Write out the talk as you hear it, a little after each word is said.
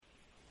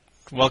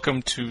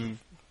Welcome to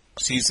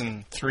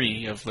Season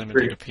 3 of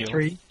Limited Appeal.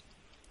 3.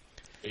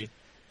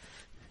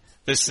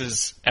 This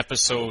is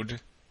episode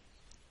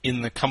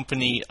In the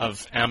Company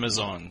of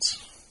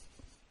Amazons.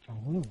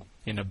 Oh.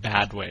 In a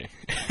bad way.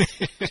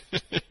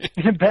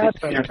 In a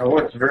bad way. You know,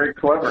 it's very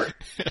clever.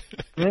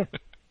 Because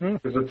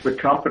it's the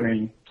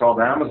company called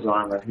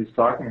Amazon that he's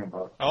talking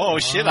about. Oh,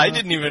 shit, I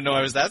didn't even know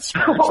I was that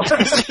smart.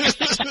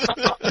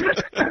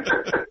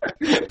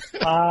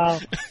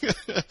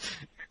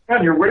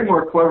 Man, you're way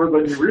more clever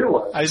than you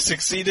realize. I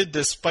succeeded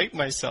despite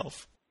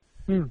myself.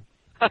 In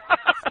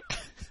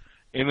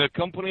the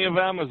company of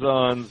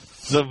Amazon,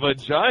 the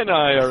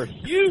vaginae are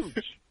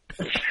huge.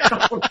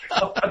 Oh,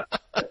 God.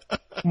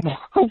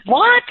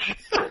 What?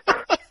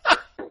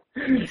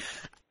 And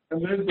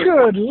there's a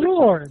Good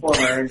Lord. fun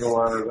angle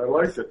on it. I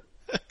like it.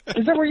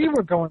 Is that where you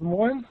were going,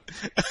 Warren?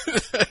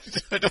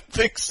 I don't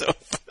think so.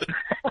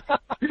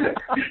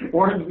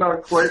 Warren's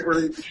not quite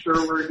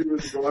sure where he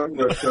was going,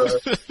 but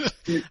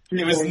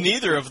It was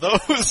neither of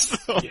those,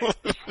 though.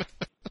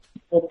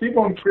 well,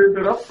 T-Bone cleared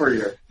it up for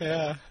you.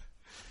 Yeah.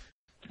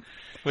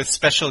 With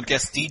special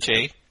guest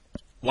DJ,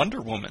 Wonder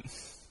Woman.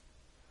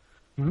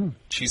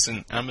 She's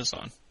in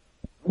Amazon.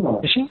 Oh.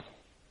 Is she?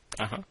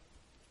 Uh-huh.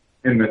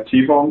 In the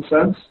T-Bone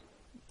sense?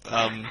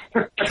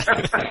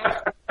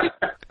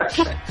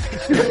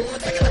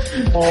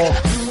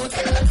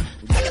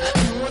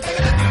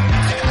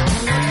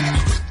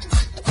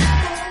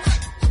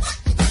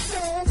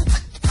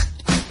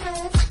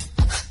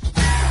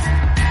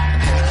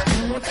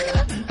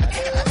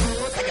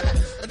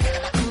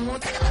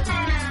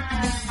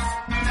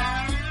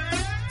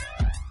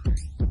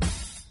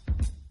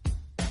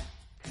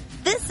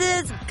 This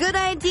is Good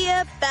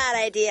Idea, Bad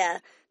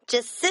Idea.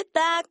 Just sit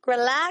back,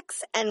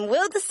 relax, and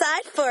we'll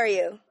decide for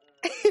you.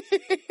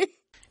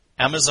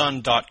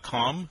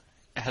 Amazon.com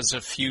has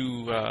a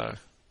few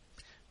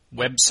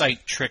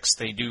website tricks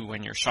they do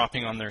when you're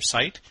shopping on their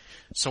site.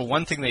 So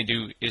one thing they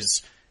do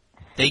is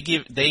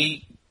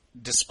they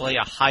display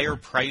a higher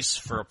price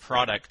for a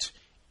product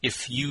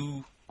if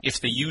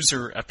the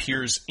user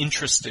appears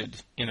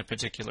interested in a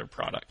particular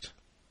product.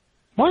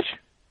 What?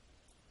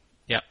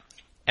 Yeah.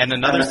 And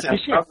another thing...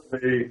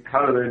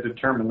 How do they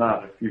determine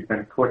that? If you've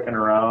been clicking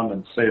around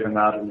and saving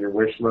that in your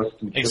wish list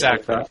and shit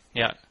Exactly, like that?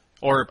 yeah.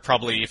 Or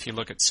probably if you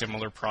look at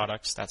similar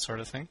products, that sort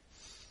of thing.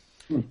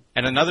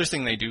 And another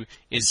thing they do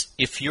is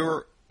if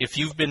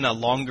you've been a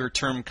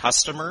longer-term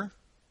customer,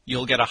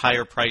 you'll get a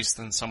higher price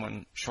than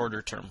someone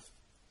shorter-term.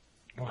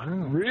 Wow.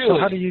 Really? So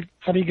how do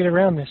you get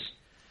around this?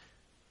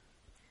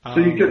 So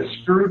you get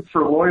screwed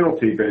for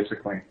loyalty,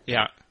 basically.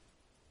 Yeah.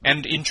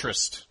 And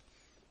interest.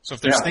 So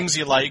if there's things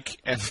you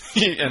like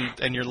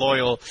and you're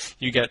loyal,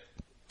 you get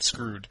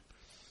screwed.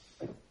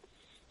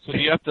 So do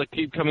you have to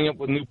keep coming up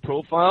with new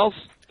profiles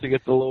to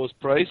get the lowest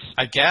price?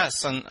 I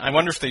guess. And I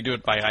wonder if they do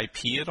it by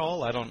IP at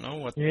all. I don't know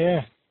what.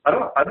 Yeah. I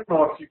don't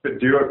know if you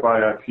could do it by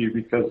IP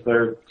because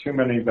there are too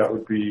many that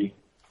would be,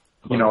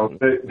 you know,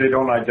 they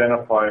don't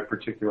identify a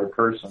particular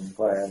person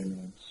by any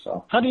means.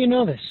 So How do you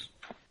know this?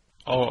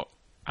 Oh,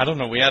 I don't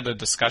know. We had a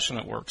discussion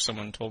at work.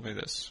 Someone told me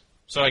this.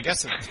 So I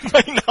guess it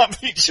might not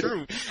be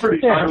true.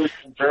 pretty highly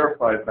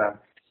verified then.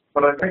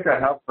 But I think I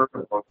have heard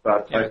about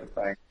that type of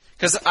thing.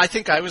 Because I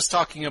think I was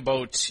talking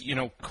about,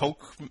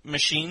 Coke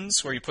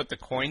machines where you put the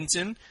coins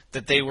in,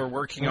 that they were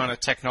working on a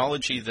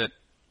technology that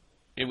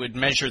it would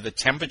measure the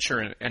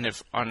temperature, and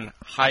if on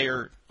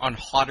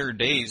hotter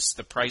days,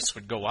 the price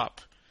would go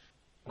up.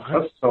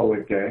 That's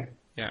totally gay.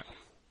 Yeah.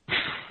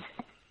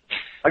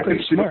 I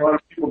could see a lot of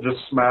people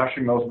just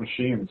smashing those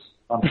machines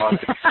on hot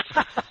days.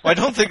 Well, I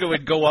don't think it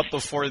would go up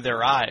before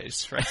their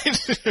eyes,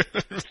 right?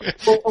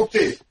 Well,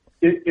 okay.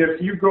 If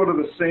you go to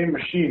the same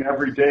machine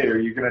every day, are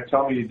you going to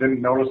tell me you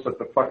didn't notice that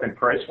the fucking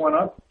price went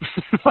up?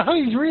 Well,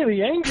 he's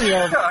really angry.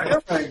 Yeah, I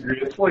am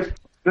angry. It's like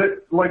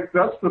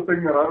that's the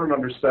thing that I don't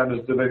understand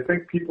is do they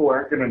think people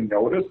aren't going to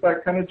notice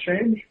that kind of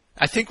change?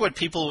 I think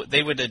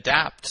they would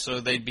adapt, so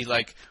they'd be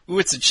like, ooh,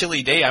 it's a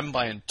chilly day, I'm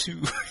buying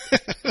 2.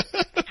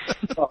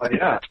 Oh,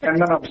 yeah. And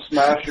then I'm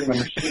smashing the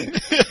machine.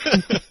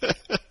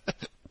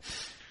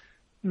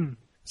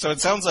 So it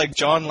sounds like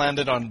John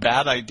landed on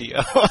bad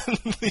idea on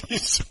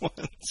these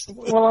ones.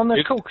 Well, on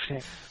the Coke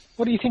thing,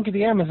 what do you think of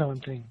the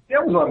Amazon thing? The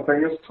Amazon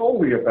thing is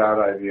totally a bad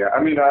idea.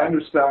 I mean, I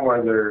understand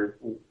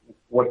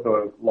what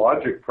the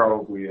logic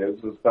probably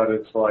is that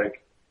it's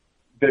like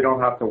they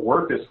don't have to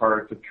work as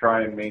hard to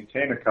try and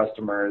maintain a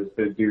customer as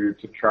they do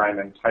to try and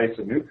entice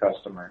a new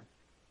customer,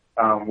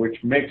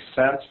 which makes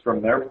sense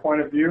from their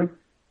point of view,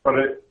 but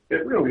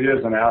it really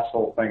is an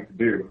asshole thing to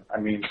do.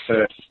 I mean,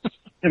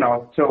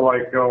 to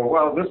like go,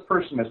 well, this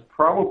person is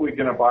probably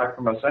going to buy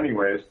from us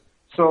anyways,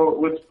 so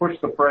let's push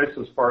the price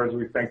as far as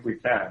we think we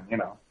can,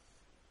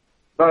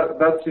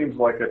 That seems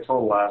like a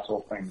total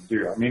asshole thing to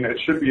do. I mean, it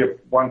should be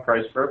one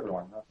price for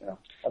everyone.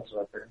 That's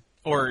what I figure.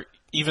 Or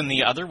even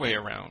the other way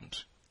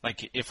around.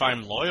 Like, if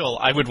I'm loyal,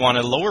 I would want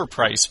a lower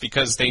price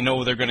because they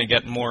know they're going to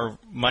get more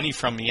money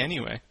from me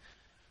anyway.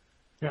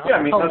 Yeah,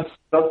 I mean,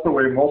 that's the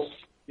way most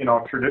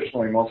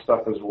traditionally most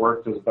stuff has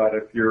worked is that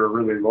if you're a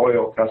really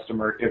loyal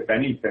customer, if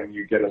anything,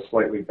 you get a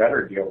slightly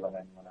better deal than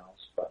anyone else.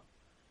 But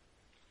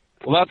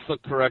Well, that's the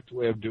correct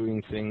way of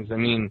doing things. I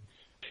mean,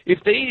 if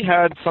they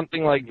had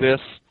something like this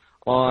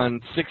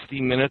on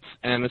 60 Minutes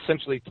and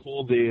essentially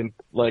told the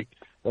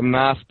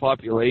mass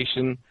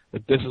population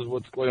that this is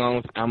what's going on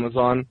with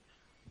Amazon,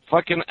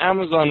 fucking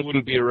Amazon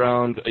wouldn't be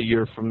around a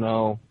year from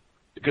now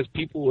because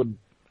people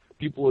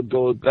would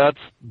go, that's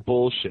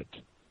bullshit.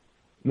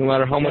 No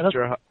matter how much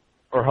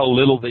or how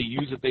little they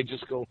use it, they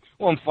just go,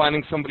 well, I'm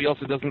finding somebody else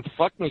that doesn't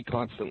fuck me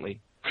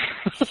constantly.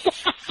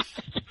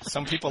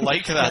 Some people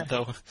like that,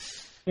 though.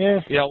 Yeah.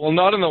 Yeah, well,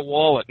 not in the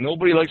wallet.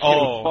 Nobody likes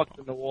getting fucked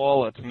in the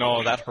wallet.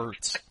 No, that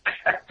hurts.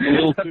 A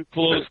little too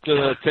close to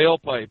the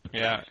tailpipe.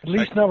 Yeah. At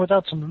least not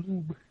without some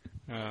lube.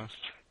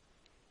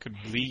 Could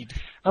bleed.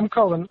 I'm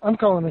calling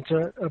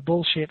it a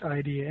bullshit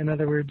idea. In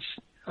other words,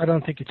 I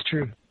don't think it's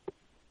true.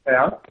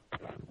 yeah,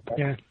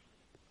 Yeah.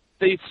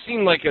 They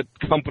seem like a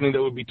company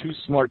that would be too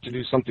smart to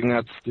do something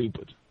that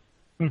stupid.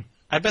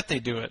 I bet they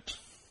do it.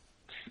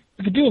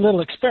 We could do a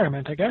little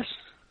experiment, I guess.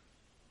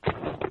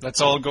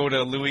 Let's all go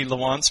to Louis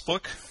Lawant's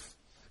book.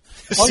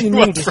 All See you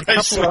what need is a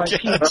price couple of we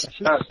IP get.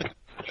 addresses.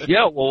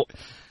 Yeah, well,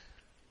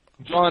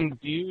 John,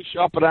 do you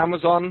shop at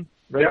Amazon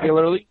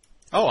regularly?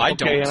 Oh, I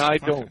don't. Okay, and I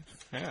don't.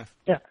 Yeah.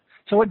 Yeah.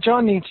 So what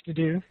John needs to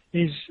do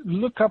is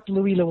look up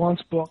Louis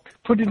Lawant's book,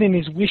 put it in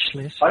his wish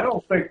list. I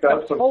don't think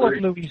that's a All of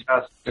very Louis'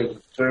 test because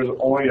there's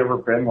only ever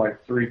been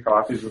like 3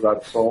 copies of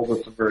that sold.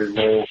 It's a very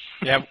low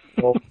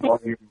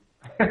volume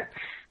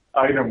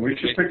item. We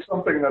should pick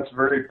something that's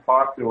very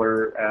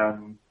popular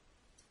and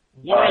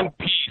War and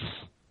Peace.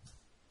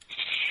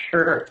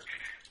 sure.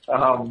 I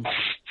don't know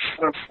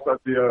if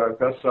that'd be a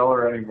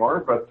bestseller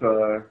anymore, but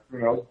who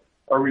knows?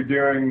 Are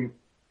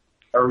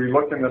we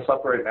looking this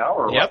up right now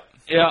or Yep.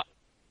 Yeah.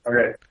 what?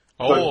 Okay.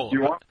 So do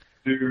you want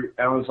to do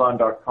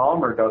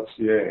Amazon.com or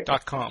 .ca?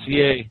 .com.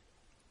 CA.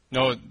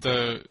 No,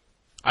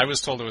 I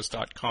was told it was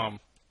 .com.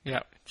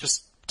 Yeah,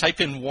 just type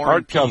in War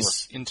and Hardcover.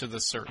 Peace into the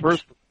search.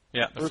 First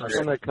the first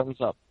one that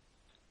comes up.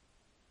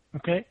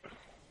 Okay.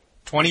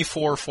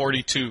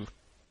 2442.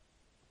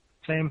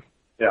 Same.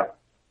 Yeah.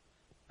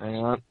 Hang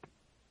on.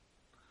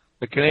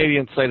 The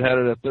Canadian site had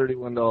it at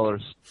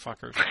 $31.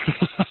 Fuckers.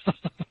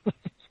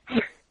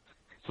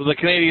 So the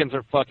Canadians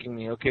are fucking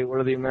me. Okay, what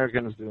are the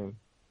Americans doing?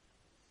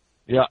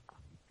 Yeah,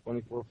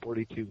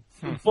 2442.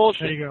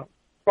 Bullshit. There you go.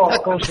 Well,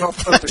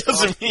 That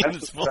doesn't mean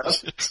it's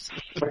bullshit.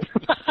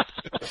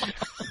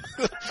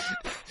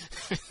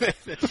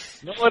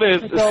 No, it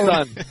is. It's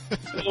done.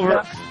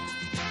 Over.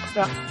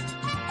 Yeah.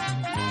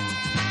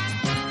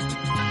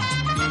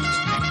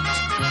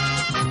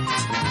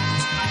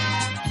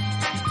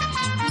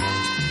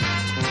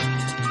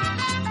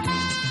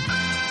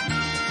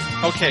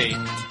 Okay,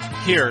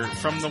 here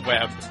from the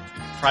web,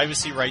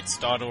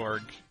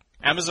 privacyrights.org.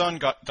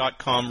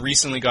 Amazon.com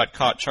recently got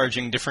caught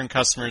charging different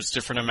customers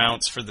different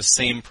amounts for the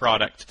same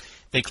product.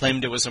 They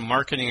claimed it was a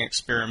marketing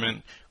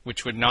experiment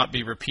which would not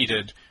be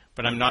repeated,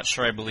 but I'm not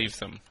sure I believe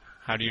them.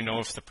 How do you know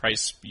if the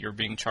price you're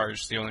being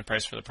charged is the only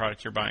price for the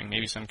product you're buying?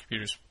 Maybe some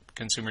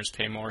consumers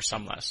pay more,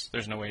 some less.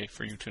 There's no way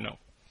for you to know.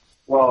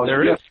 Well,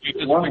 There you is. get We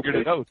just one figured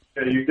it out.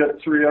 Yeah, you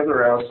get 3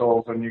 other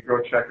assholes and you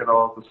go check it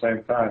all at the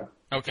same time.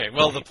 Okay,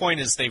 well the point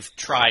is they've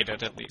tried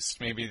it at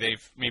least. Maybe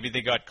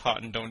they got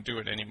caught and don't do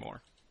it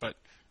anymore. But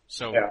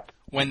so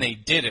when they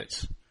did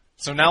it,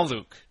 so now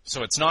Luke,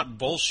 so it's not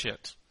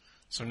bullshit.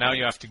 So now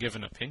you have to give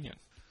an opinion.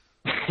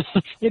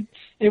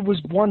 It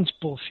was once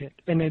bullshit,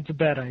 and it's a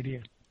bad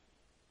idea.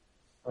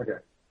 Okay.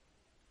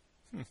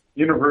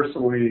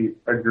 Universally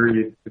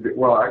agreed to be,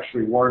 well,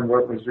 actually, Warren,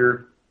 what was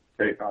your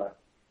take on it?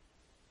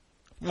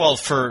 Well,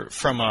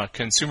 from a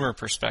consumer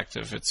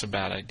perspective, it's a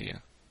bad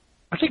idea.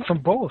 I think from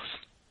both.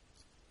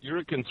 You're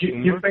a Do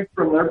consumer. you think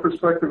from their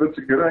perspective it's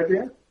a good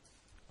idea?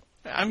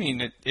 I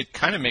mean, it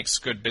kind of makes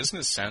good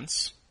business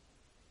sense.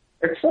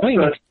 Except I think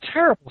it that, makes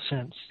terrible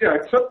sense. yeah,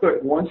 except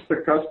that once the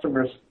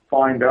customers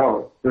find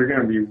out, they're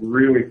going to be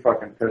really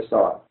fucking pissed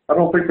off. I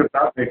don't think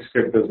that makes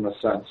good business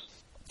sense.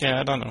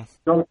 Yeah, I don't know.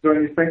 Don't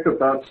you think that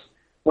that's,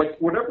 like,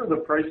 whatever the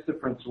price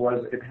difference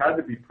was, it had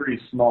to be pretty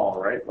small,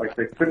 right? Like,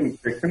 they couldn't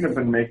have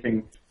been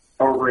making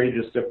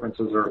outrageous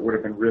differences or it would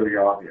have been really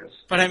obvious.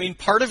 But I mean,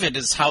 part of it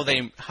is how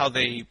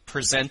they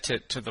present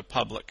it to the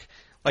public.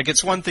 Like,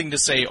 it's one thing to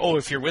say, oh,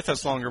 if you're with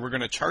us longer, we're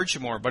going to charge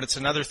you more. But it's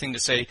another thing to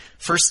say,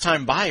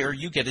 first-time buyer,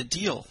 you get a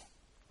deal,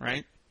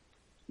 right?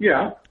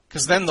 Yeah.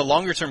 Because then the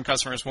longer-term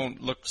customers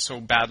won't look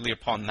so badly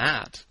upon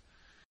that.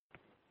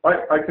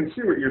 I can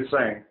see what you're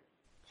saying.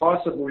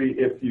 Possibly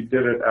if you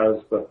did it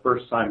as the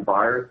first-time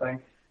buyer thing.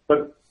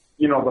 But,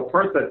 you know, the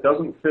part that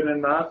doesn't fit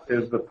in that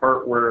is the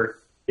part where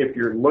if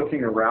you're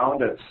looking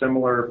around at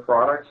similar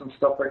products and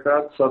stuff like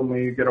that,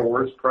 suddenly you get a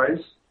worse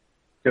price.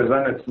 Because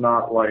then it's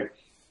not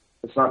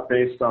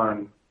based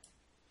on,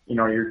 you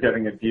know, you're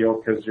getting a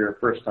deal because you're a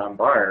first-time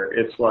buyer.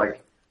 It's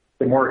like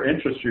the more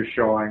interest you're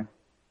showing,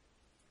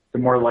 the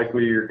more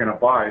likely you're going to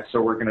buy,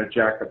 so we're going to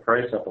jack the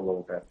price up a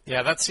little bit.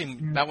 Yeah,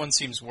 that one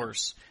seems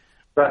worse.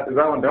 That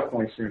one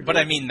definitely seems. But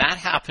I mean, that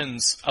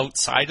happens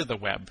outside of the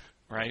web,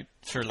 right?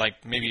 For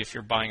like maybe if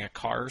you're buying a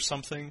car or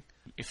something,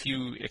 if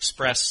you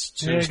express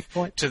to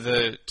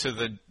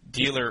the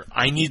dealer,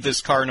 I need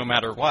this car no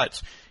matter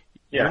what,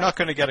 you're not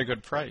going to get a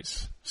good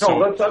price.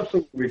 No, that's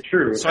absolutely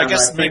true. So I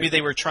guess maybe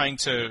they were trying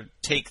to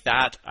take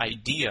that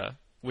idea,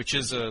 which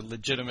is a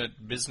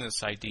legitimate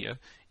business idea,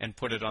 and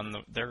put it on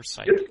their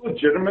site. It's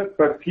legitimate,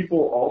 but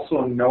people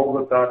also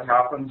know that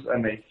happens,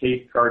 and they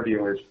hate car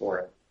dealers for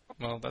it.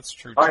 Well, that's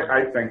true, too.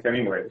 I think,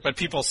 anyways. But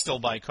people still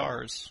buy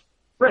cars.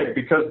 Right,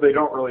 because they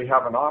don't really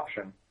have an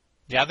option.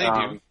 Yeah, they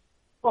do.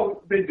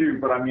 Well, they do,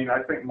 but I mean,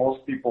 I think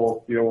most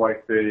people feel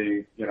like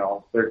they're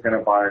going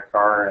to buy a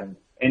car, and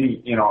any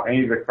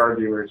of the car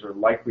dealers are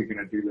likely going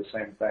to do the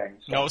same thing.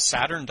 So. No,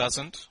 Saturn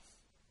doesn't.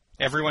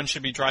 Everyone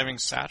should be driving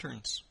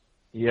Saturns.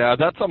 Yeah,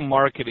 that's a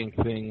marketing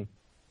thing.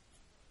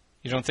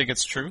 You don't think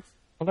it's true?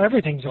 Well,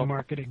 everything's a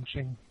marketing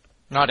thing.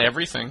 Not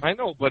everything. I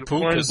know, but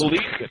Poop Warren is-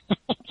 believes it.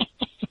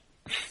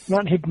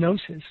 Not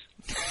hypnosis.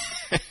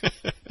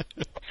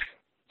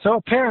 So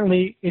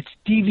apparently it's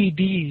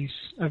DVDs.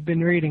 I've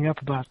been reading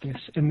up about this,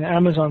 and the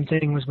Amazon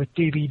thing was with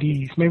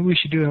DVDs. Maybe we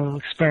should do a little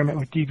experiment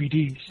with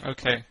DVDs.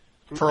 Okay.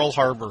 Pearl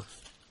Harbor.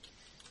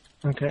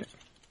 Okay.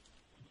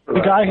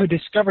 The guy who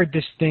discovered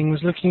this thing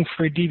was looking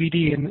for a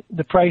DVD, and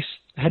the price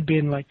had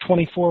been like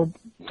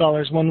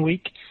 $24 one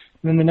week,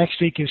 and then the next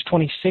week it was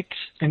 $26,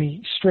 and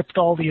he stripped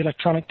all the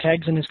electronic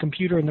tags on his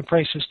computer, and the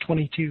price was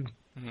 $22.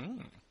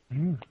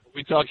 Are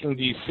we talking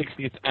the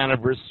 60th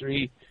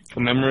anniversary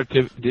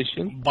commemorative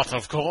edition? But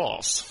of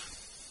course.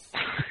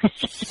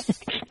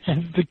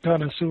 As the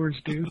connoisseurs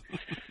do.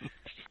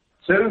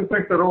 So I didn't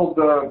think that old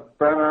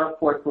Ben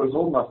Affleck was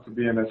old enough to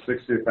be in his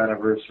 60th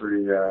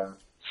anniversary.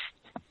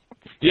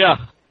 Yeah.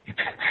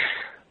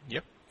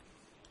 Yep.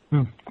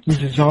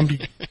 He's a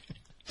zombie.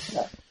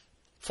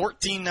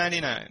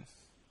 $14.99.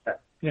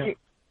 Yeah.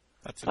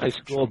 That's I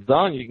scrolled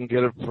down. You can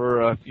get it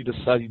for, if you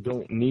decide you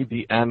don't need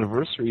the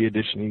anniversary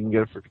edition, you can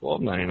get it for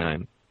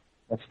 $12.99.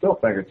 I still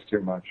think it's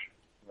too much.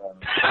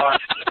 I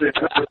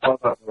never saw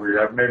that movie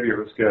yet. Maybe it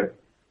was good.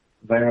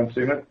 Has anyone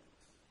seen it?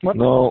 What?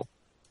 No.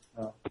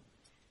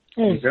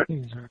 You good?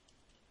 He's all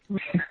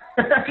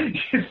right.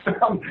 You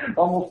sound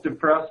almost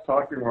depressed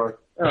talking about it.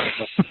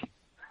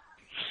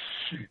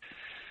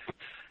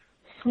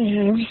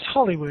 Yeah, it's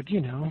Hollywood,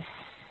 you know.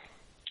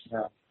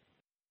 Yeah.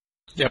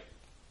 Yep.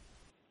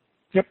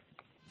 Yep.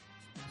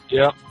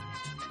 Yep.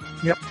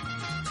 Yep.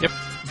 Yep.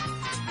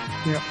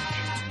 Yep.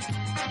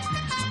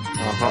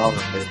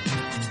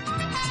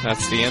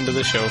 That's the end of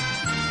the show.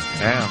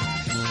 Damn.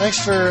 Thanks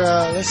for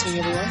listening,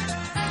 everyone.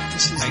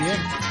 This is the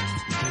end.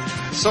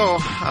 So, we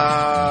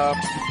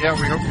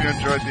hope you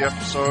enjoyed the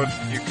episode.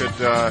 You could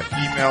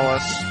email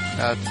us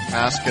at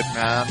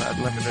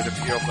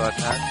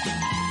maskedman@limitedappeal.net.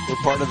 We're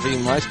part of the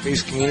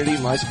MySpace community,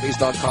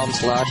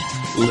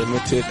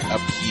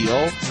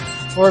 myspace.com/limitedappeal.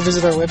 Or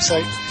visit our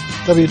website,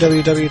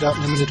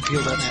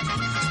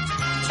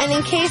 www.limitedappeal.net. And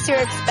in case you're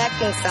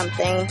expecting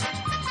something,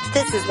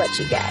 this is what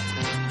you get.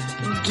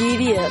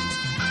 Giddy up.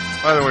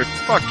 By the way,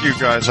 fuck you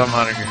guys. I'm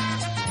out of here.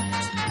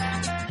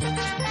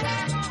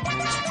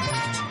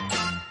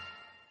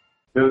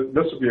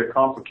 This would be a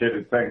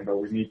complicated thing, but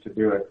we need to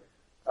do it.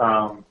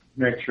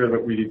 Make sure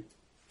that we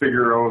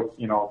figure out,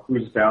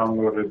 who's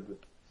downloaded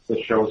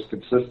the shows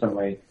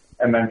consistently,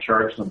 and then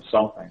charge them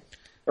something.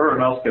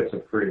 Everyone else gets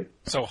it free.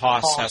 So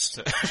Haas has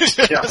to,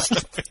 Yeah. has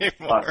to pay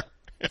more.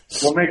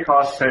 We'll make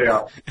Haas pay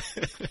up.